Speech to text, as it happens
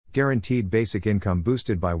Guaranteed Basic Income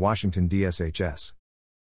boosted by Washington DSHS.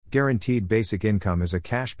 Guaranteed Basic Income is a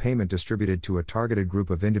cash payment distributed to a targeted group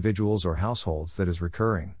of individuals or households that is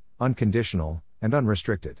recurring, unconditional, and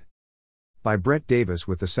unrestricted. By Brett Davis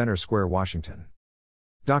with the Center Square, Washington.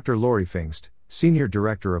 Dr. Lori Pfingst, Senior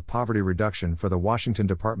Director of Poverty Reduction for the Washington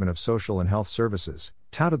Department of Social and Health Services,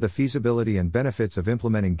 touted the feasibility and benefits of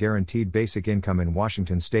implementing guaranteed basic income in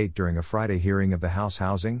Washington state during a Friday hearing of the House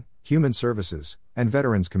Housing, Human Services, and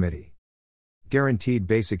Veterans Committee. Guaranteed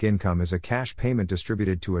basic income is a cash payment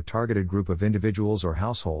distributed to a targeted group of individuals or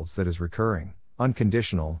households that is recurring,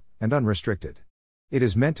 unconditional, and unrestricted. It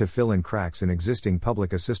is meant to fill in cracks in existing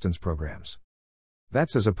public assistance programs.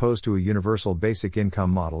 That's as opposed to a universal basic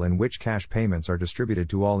income model in which cash payments are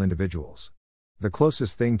distributed to all individuals. The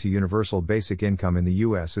closest thing to universal basic income in the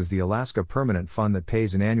U.S. is the Alaska Permanent Fund that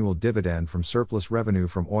pays an annual dividend from surplus revenue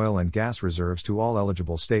from oil and gas reserves to all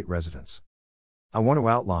eligible state residents. I want to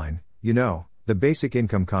outline, the basic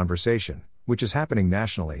income conversation, which is happening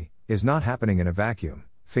nationally, is not happening in a vacuum,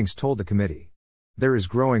 Pfingst told the committee. There is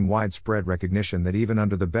growing widespread recognition that even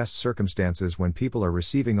under the best circumstances, when people are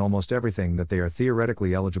receiving almost everything that they are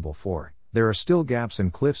theoretically eligible for, there are still gaps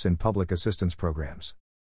and cliffs in public assistance programs.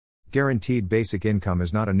 Guaranteed basic income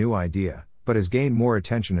is not a new idea, but has gained more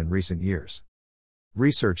attention in recent years.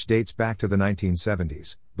 Research dates back to the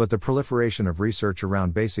 1970s, but the proliferation of research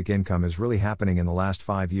around basic income is really happening in the last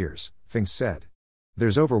 5 years, Pfingst said.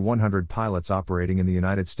 There's over 100 pilots operating in the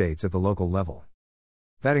United States at the local level.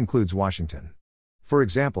 That includes Washington. For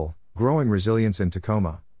example, Growing Resilience in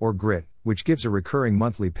Tacoma, or GRIT, which gives a recurring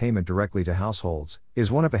monthly payment directly to households, is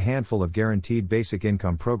one of a handful of guaranteed basic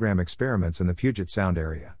income program experiments in the Puget Sound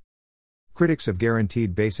area. Critics of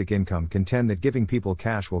guaranteed basic income contend that giving people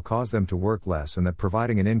cash will cause them to work less and that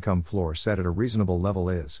providing an income floor set at a reasonable level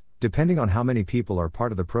is, depending on how many people are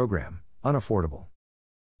part of the program, unaffordable.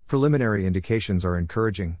 Preliminary indications are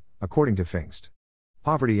encouraging, according to Pfingst.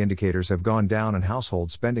 Poverty indicators have gone down and household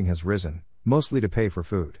spending has risen, mostly to pay for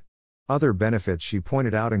food. Other benefits she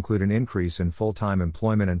pointed out include an increase in full-time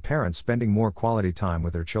employment and parents spending more quality time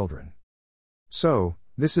with their children. So,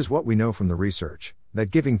 this is what we know from the research, that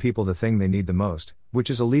giving people the thing they need the most, which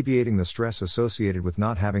is alleviating the stress associated with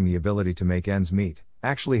not having the ability to make ends meet,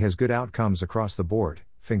 actually has good outcomes across the board,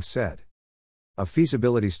 Pfingst said. A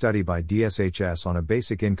feasibility study by DSHS on a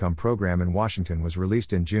basic income program in Washington was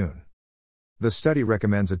released in June. The study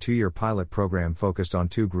recommends a 2-year pilot program focused on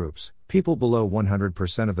 2 groups, people below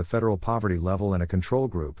 100% of the federal poverty level and a control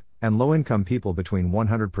group, and low-income people between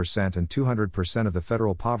 100% and 200% of the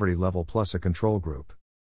federal poverty level plus a control group.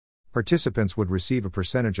 Participants would receive a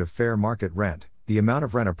percentage of fair market rent, the amount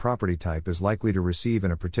of rent a property type is likely to receive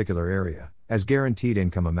in a particular area, as guaranteed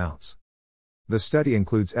income amounts. The study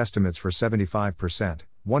includes estimates for 75%,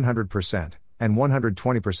 100%, and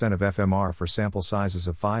 120% of FMR for sample sizes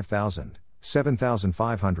of 5,000,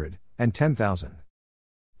 7,500, and 10,000.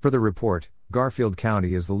 Per the report, Garfield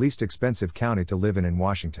County is the least expensive county to live in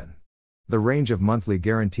Washington. The range of monthly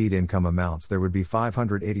guaranteed income amounts there would be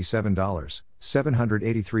 $587,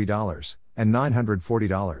 $783, and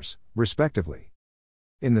 $940, respectively.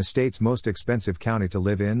 In the state's most expensive county to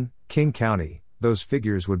live in, King County, those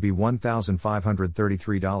figures would be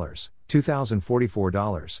 $1,533,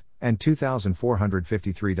 $2,044, and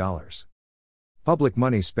 $2,453. Public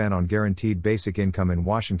money spent on guaranteed basic income in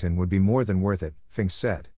Washington would be more than worth it, Pfingst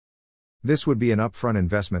said. This would be an upfront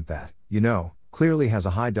investment that, clearly has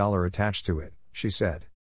a high dollar attached to it, she said.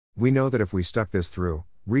 We know that if we stuck this through,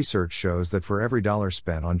 research shows that for every dollar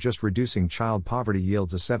spent on just reducing child poverty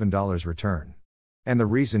yields a $7 return. And the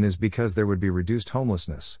reason is because there would be reduced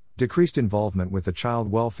homelessness, decreased involvement with the child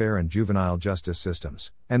welfare and juvenile justice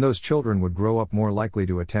systems, and those children would grow up more likely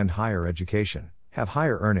to attend higher education, have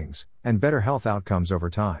higher earnings, and better health outcomes over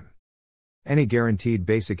time. Any guaranteed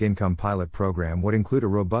basic income pilot program would include a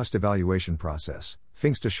robust evaluation process,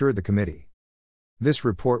 Pfingst assured the committee. This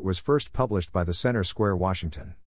report was first published by the Center Square, Washington.